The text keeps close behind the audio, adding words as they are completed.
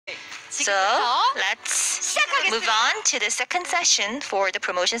So let's move on to the second session for the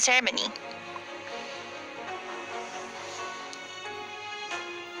promotion ceremony.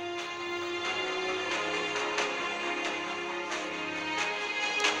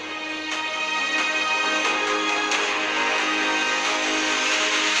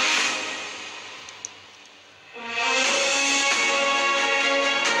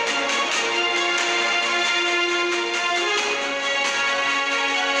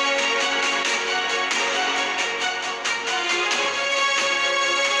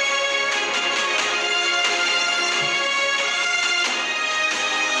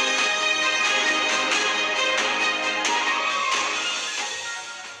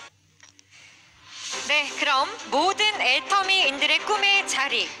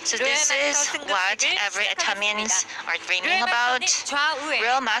 So this is what every Atomians are dreaming about.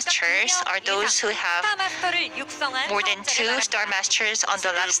 Real masters are those who have more than 2 star masters on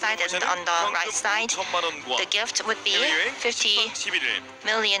the left side and on the right side. The gift would be 50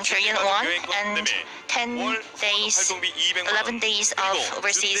 million Korean won and 10 days, 11 days of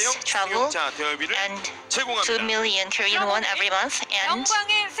overseas travel and 2 million Korean won every month and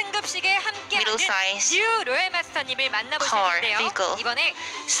middle-sized car vehicle.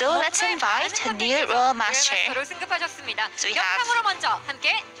 So let's invite a new Royal Master. So we have a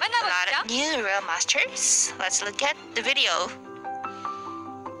lot of new Royal Masters. Let's look at the video.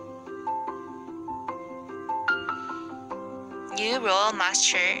 New Royal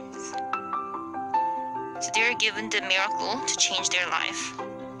Masters. So they're given the miracle to change their life.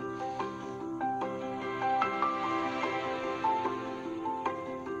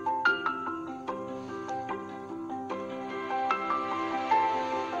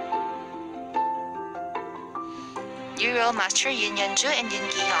 New Royal Master Yoon Yeon-ju and Yoon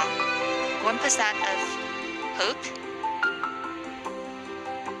Gi-hyung. 1% of hope.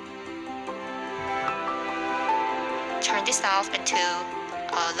 Turn this off into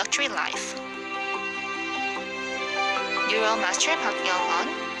a luxury life. New Royal Master Park Young-won.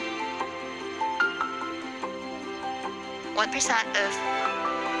 1% of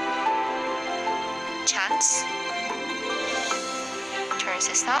chance. Turns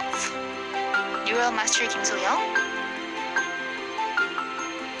this off. New Royal Master Kim So-young.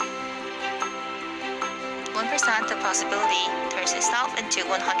 1% of possibility turns itself into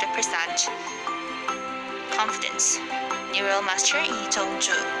 100% confidence. New Royal Master Lee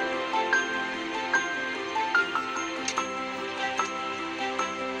Jung-ju.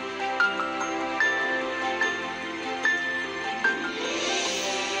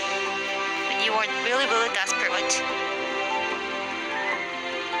 When you are really desperate.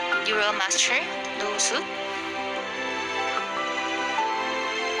 New Royal Master No Suk.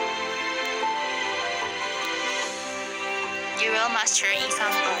 Royal Master Lee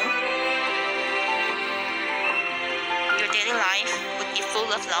Sang-dong. Your daily life would be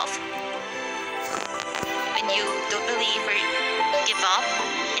full of love. When you don't believe or give up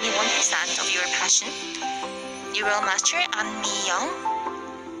any 1% of your passion. New Royal Master An Mi-young.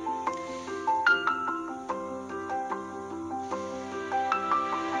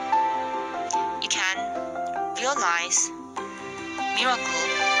 You can realize miracle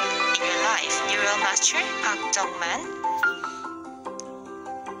in your life. New Royal Master Park Jung-man.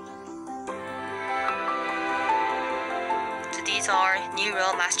 These are new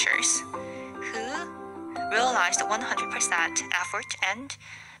Royal Masters who realized 100% effort and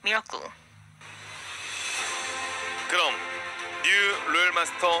miracle. 그럼 뉴 로열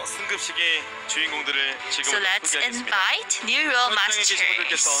마스터 승급식의 주인공들을 지금 So let's invite new Royal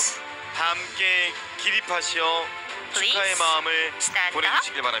Masters. 다 함께 기립하시어 축하의 마음을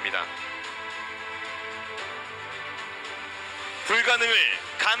보내주시길 바랍니다. 불가능을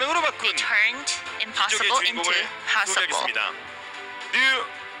가능으로 바꾼 impossible into possible. 뉴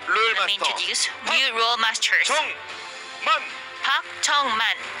로열 Let me 마스터 introduce new Royal Masters. 정만 Park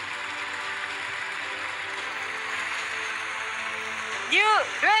Jung-man. 뉴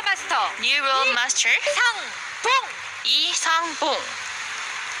로열 마스터 New Royal Master 상봉. Lee Sang-bong.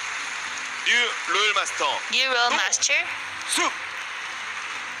 뉴 로열 마스터 New Royal Master 숙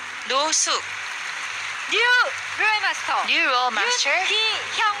No Suk. 뉴 로열 마스터 New Royal Master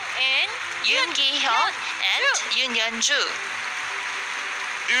윤기형 and Yoon Gi-hyung and Yoon Yeon-ju.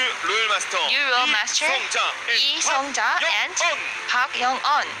 뉴 로열 마스터 New Royal Master Lee Song-ja and Park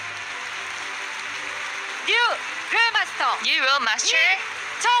Young-on. 뉴 로열 마스터 New Royal Master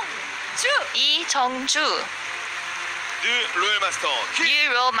정주. Lee Jung-ju. 뉴 로열 마스터 New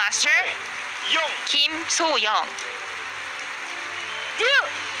Royal Master 영 Kim So-young. 뉴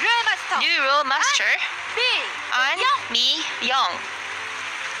로열 마스터 New Royal Master 미 An Mi-young.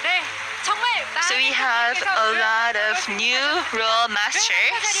 네. So we have a lot of new role masters.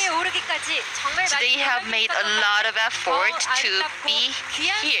 자리에 오르기까지 정말 So they have made a lot of effort to be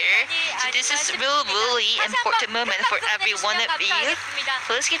here. So this is really important moment for every one of you.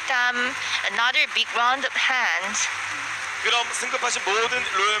 Please give them another big round of hands. 그럼 승급하신 모든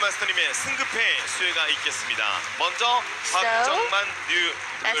로열 마스터님의 승급회 수여가 있겠습니다. 먼저 박정만 뉴 로열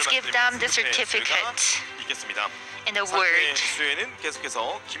Let's give them the 마스터님의 승급회 수여가 certificate 있겠습니다. and a 상회 word. 수여는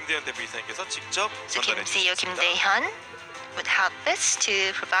계속해서 김대현 대표이사님께서 직접 So 전달해 CEO 주시겠습니다. Kim Dae-hyun would help us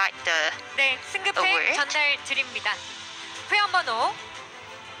to provide the 네, 승급회 award. 전달 드립니다. 회원번호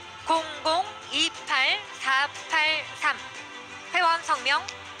 0028483 회원 성명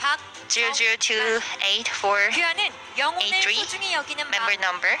박 00284 귀하는 영혼을 83 소중히 여기는 member 마음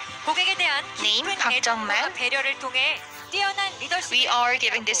number. 고객에 대한 Name 깊은 박정만. 애정과 배려를 통해 뛰어난 리더십을 We are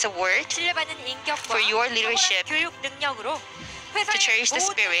giving this award 신뢰받는 인격과 for your leadership 탁월한 교육 능력으로 to 회사의 cherish the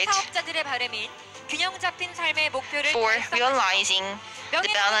모든 spirit 사업자들의 바람인 균형 잡힌 삶의 목표를 for 달성하시고 realizing the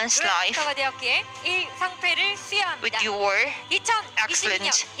balanced life 가 되었기에 이 상패를 수여합니다. with your 2022년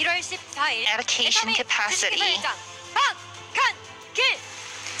excellent 1월 14일 education capacity. 박한길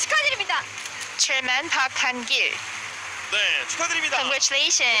축하드립니다. Chairman Park Han-gil. 네, 축하드립니다. 그리고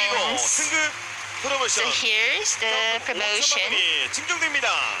Congratulations. 승급 프로모션 So here's the 5천만 promotion. 원이 증정됩니다.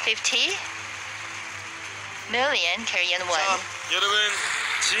 50 million Korean won. 자, 여러분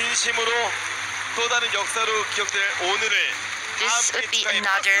진심으로 또 다른 역사로 기억될 오늘을 This would be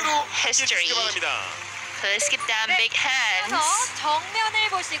another history. 바랍니다. Let's give them big hands. 그래서 정면을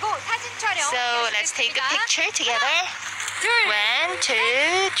보시고 사진 촬영. So let's take a picture together. 둘, 1, 2,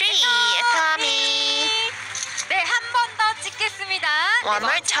 3. Atomy. 네, 한 번 더 찍겠습니다. One 네,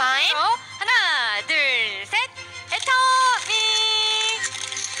 more 멋진 time. 손으로. 하나, 둘, 셋. 애터미.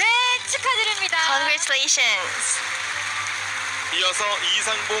 네, 축하드립니다. Congratulations. 이어서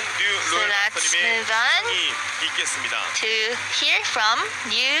이상봉 뉴 So 로열 let's 마스터님의 move on 상이 있겠습니다. to hear from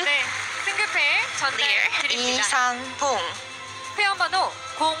new 네, 승급회 전달 leader 드립니다. 이상봉. 회원번호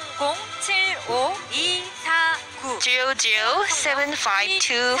 0075249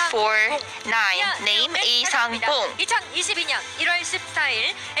 0075249. Name 이상봉. 2022년 1월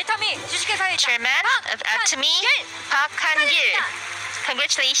 14일 애터미 주식회사의 Chairman of Atomy, Park Han-gil.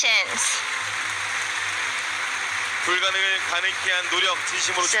 Congratulations. 불가능을 가능케 한 노력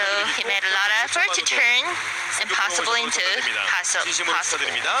진심으로 So he made a lot of effort to turn impossible into 진심으로 possible.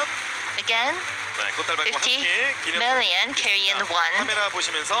 축하드립니다. Again, 네, 꽃달방과 50 함께 기념 million Korean won. 카메라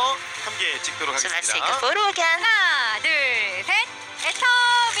보시면서 함께 찍도록 So let's take a 하겠습니다. photo again. 하나 둘셋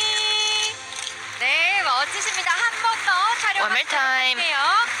애터미 네 멋지십니다. 한 번 더 촬영 One more time.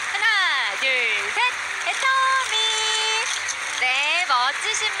 하나 둘셋 애터미 네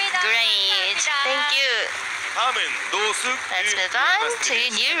멋지십니다. Great. 감사합니다. Thank you. 다음은 노숙 Let's move on to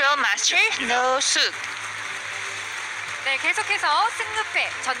new role master, No Suk. 네, 계속해서 승급회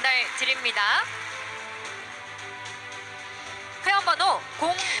전달 드립니다. 회원번호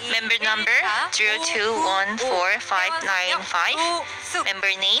 02 Member number 0214595.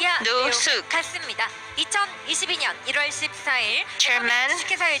 Member name No Suk. 같습니다. 2022년 1월 14일 Chairman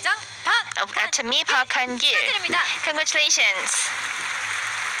주식회사 회장 of Atomy, Park Han-gil. 축하드립니다. Congratulations.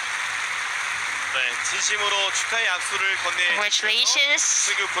 네, 진심으로 축하의 악수를 건네 Congratulations.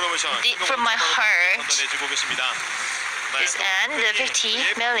 승급 프로모션 From my heart. 전달해주고 계십니다. This and the 50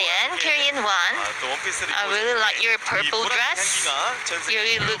 million Korean won. 또 원피스를 I really like your purple dress.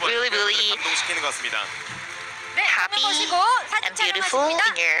 You look really, really 감동시키는 것 같습니다. 네, happy 보시고 사진 and beautiful 촬영하십니다.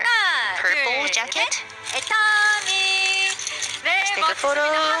 in your 하나, purple 둘, jacket. 셋. 애터미. 네, take a photo.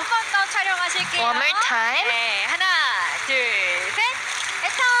 한 번 더 촬영하실게요. One more time. 네, 하나, 둘, 셋.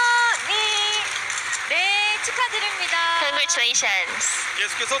 애터미. 네, 축하드립니다. Congratulations.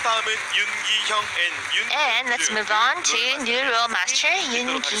 계속해서 다음은 윤기형 And let's move on to new role master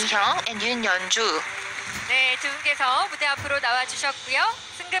Yoon Ki-hyung and Yoon Yeon-ju. 네, 두 분께서 무대 앞으로 나와주셨고요.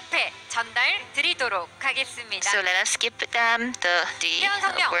 승급회 전달 드리도록 하겠습니다. So let us give them the 회원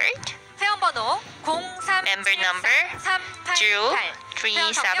성명. award. 회원번호 03 Member number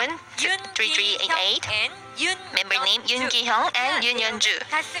 0373388. Member name Yoon Ki-hyung and Yoon Yeon-ju.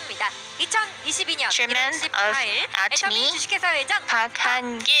 같습니다. 2022년 Chairman 1월 of 14일 Atomy, 애터미 주식회사 회장 Park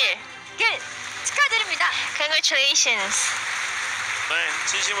Han-gil. 축하드립니다. Congratulations. 네,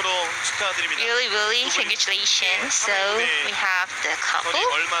 진심으로 축하드립니다. Really, really congratulations. So we have the couple,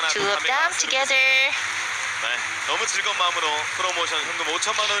 two of them together. 네, 너무 즐거운 마음으로 프로모션 현금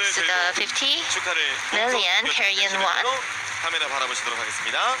 5천만 원을 So 들고 the 50 축하를 million Korean won 카메라 바라보시도록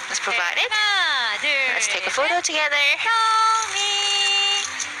하겠습니다. was provided. 하나, 둘, Let's take a photo together. 형이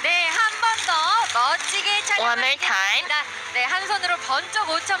네, 한 번 더 멋지게 One more time. 촬영하겠습니다. 네, 한 손으로 번쩍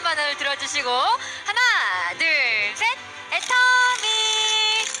 5천만 원을 들어주시고 하나, 둘, 셋.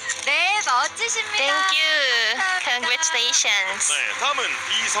 애터미. 네, 멋지십니다. Thank you. 감사합니다. Congratulations. 네, 다음은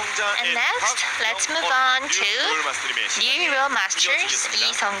이성자 And 앤 next, let's move on to New Royal Masters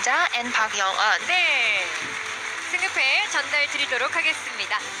이성자 and 박영언. 네, 승급회 전달 드리도록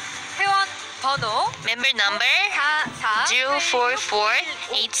하겠습니다. 회원 번호 Member number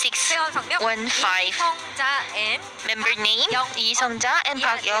 0448615. 이성자 앤 Member name 이성자 and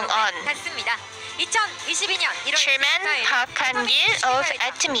박영언. 같습니다. 2022년 1월 Chairman Park Han-gil of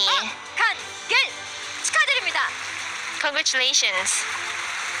Atomy. 한길 축하드립니다. Congratulations.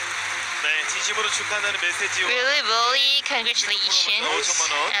 네, 진심으로 축하한다는 메시지와 Really, really congratulations.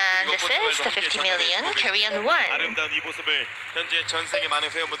 And this is the 50 million Korean won. 아름다운 이 모습을 현재 전 세계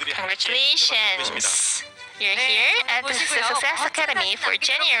많은 회원분들이 Congratulations. You're here at the Success Academy for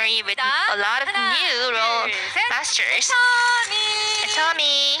January with a lot of new role masters.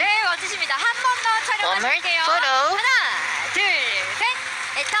 Atomy. 네, 멋지십니다. 한 번 더 One more 촬영할게요. photo. 하나, 둘, 셋.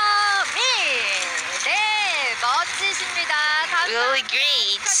 애터미. 네, 멋지십니다. 감사합니다. Really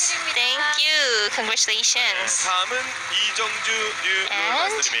great. 축하드립니다. Thank you. Congratulations. 다음은 이정주 뉴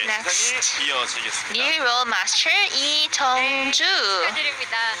롤마스터님의 next. 시상이 이어지겠습니다. New Role Master 이정주.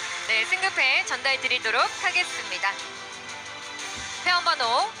 축하드립니다. 네, 승급회 전달 드리도록 하겠습니다.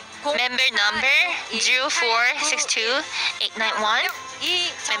 회원번호 Member number 0462891.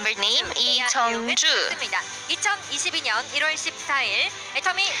 Member name 이정주. 2022년 1월 14일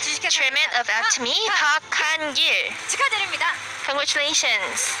애터미 주식회사 Chairman of Atomy Park Han-gil. 축하드립니다.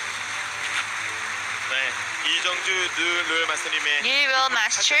 Congratulations. 네, 이정주 뉴 롤마스터님의 New Role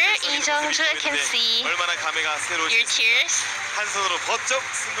Master 이정주. I can see 얼마나 감회가 your 새로우신지 tears. 한 손으로 번쩍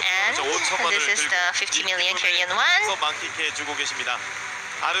And 승급하면서 5천만 원을 this is the 50 million Korean won. 만끽해 주고 계십니다.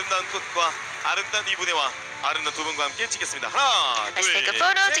 아름다운 꽃과 아름다운 이 무대와 아름다운 두 분과 함께 찍겠습니다. 하나, Let's 둘, take a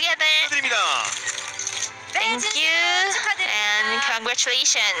photo 셋. together. 축하드립니다. Thank you and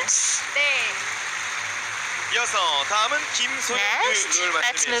congratulations. 네, 이어서 다음은 김소영 Next, 뉴 let's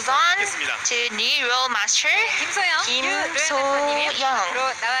롤마스터님의 move on 시작하겠습니다. to New Role Master 김소영 김소영.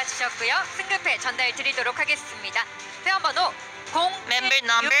 로 나와주셨고요. 승급회 전달 드리도록 하겠습니다. 회원번호 Member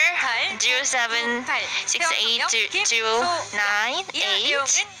number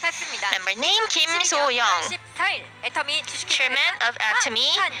 0768098. 같습니다. Member name 김소영. 14일 애터미 주식회사 Chairman of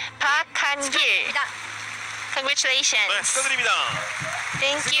Atomy Park Han-gil. 네, Congratulations. 축하드립니다.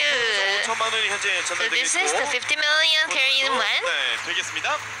 Thank you. 5천만 원이 현재 So this is the 전달되겠고 50 million Korean won 네,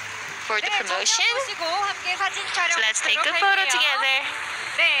 되겠습니다. for the promotion. 정면 보시고 함께 사진 촬영. So let's take a photo together.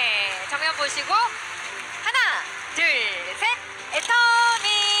 네, 정면 보시고 하나, 둘, 셋.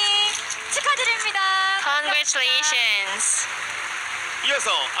 애터미 축하드립니다. Congratulations. 이어서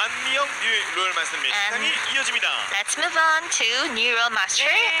안미영 뉴 롤마스터님의 시상이 이어집니다. Let's move on to New Role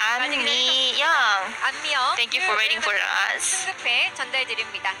Master 네, 안미영. 안미영. Thank you for waiting for us. 승급회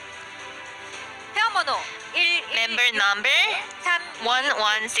전달드립니다. 회원번호 1 Member number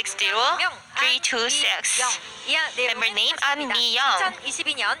 1160326. Member name 안미영.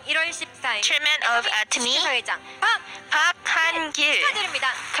 2022년 1월 14일 Chairman of Atomy 회장 Park Han-gil.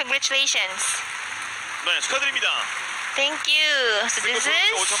 축하드립니다. Congratulations. 네, 축하드립니다. Thank you. So this is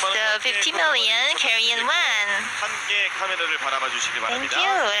the 50 million Korean won. 함께 카메라를 바라봐 주시기 Thank 바랍니다. you.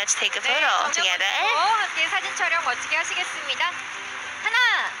 Let's take a photo 정면 together. 보시고 함께 사진 촬영 멋지게 하시겠습니다. 하나,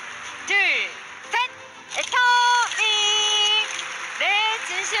 둘, 셋. 애터미. 네,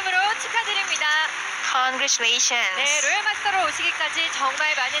 진심으로 축하드립니다. 네, Congratulations. 로열 마스터로 오시기까지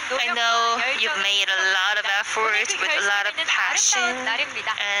정말 많은 I 노력과 know you've 열정이 made a lot of effort with a lot of passion,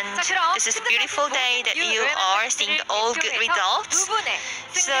 날입니다. and 자, 그럼 this is a beautiful day that you are seeing all good 두 results. 분의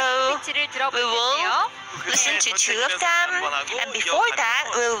So, 승급 스피치를 We 들어볼 will 텐데요. listen to two of them, and before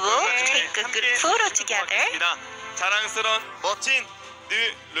that, we will take a good photo together. 자랑스러운 멋진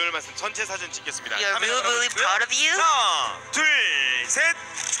뉴 롤마스터 전체 사진 찍겠습니다. We are really, really proud of you. 하나, 둘, 셋.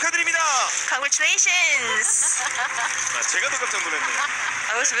 축하드립니다. Congratulations! 제가 더 깜짝 놀랐네요.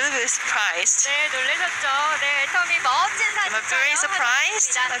 I was really, really surprised. 네, 놀라셨죠? 네, 애터미 멋진 Am I 사진 very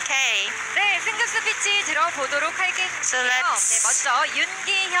surprised? 촬영하셨습니다. Okay. 네, 승급 스피치 들어보도록 할게요. So let's 네, 먼저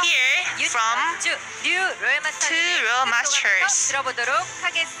윤기형, hear from 뉴 로열 마스터 two Royal Masters. 들어보도록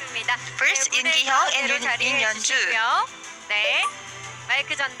하겠습니다. First, 네, 무대 윤기형 and 가운데로 자리해 윤연주. 주시고요. 네,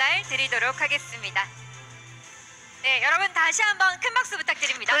 마이크 전달 드리도록 하겠습니다. 네, 여러분 다시 한번 큰 박수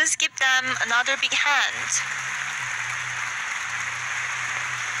부탁드립니다. Please give them another big hand.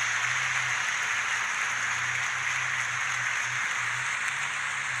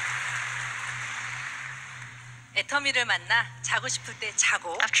 애터미를 만나 자고 싶을 때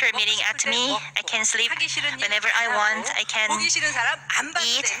자고 After meeting Atomy, I can sleep whenever I want. I can 보기 싫은 사람 안 봐도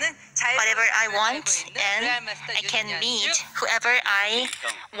eat 되는 whatever I 자유로운 want, 삶을 and 살고 있는 I can 윤현주. meet whoever I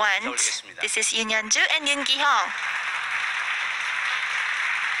want. This is Yoon Hyun-ju and Yoon Gi-hyung.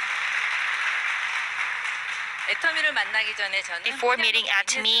 애터미를 만나기 전에 저는 Before meeting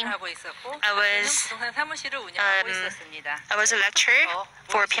Atomy, 하고 있었고 I was 부동산 사무실을 운영하고 있었습니다. I was a lecturer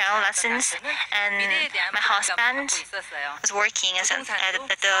for piano lessons, and my husband was working at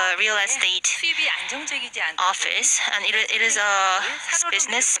the real estate 수입이 안정적이지 않다. office, and it is a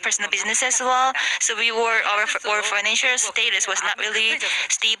business, personal business as well. So our financial status was not really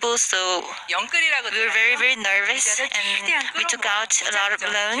stable, so 영끌이라고 we were very nervous, and we took out a lot of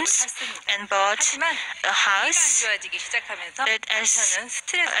loans and bought a house. 좋아지기 시작하면서 But as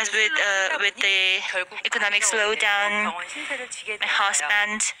with the economic slowdown, 병원 신세를 지게 my 되었어요.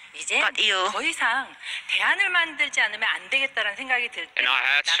 husband 이제 got ill. 더 이상 대안을 만들지 않으면 안 되겠다는 생각이 들 때 And I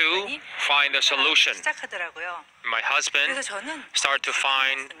had to 남편이 find a solution. 시작하더라고요. My husband 그래서 저는 started to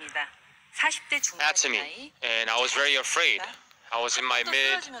find 40대 중반 Atomy, 나이 and I was very afraid. I was in my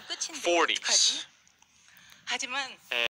mid 40s. 하지만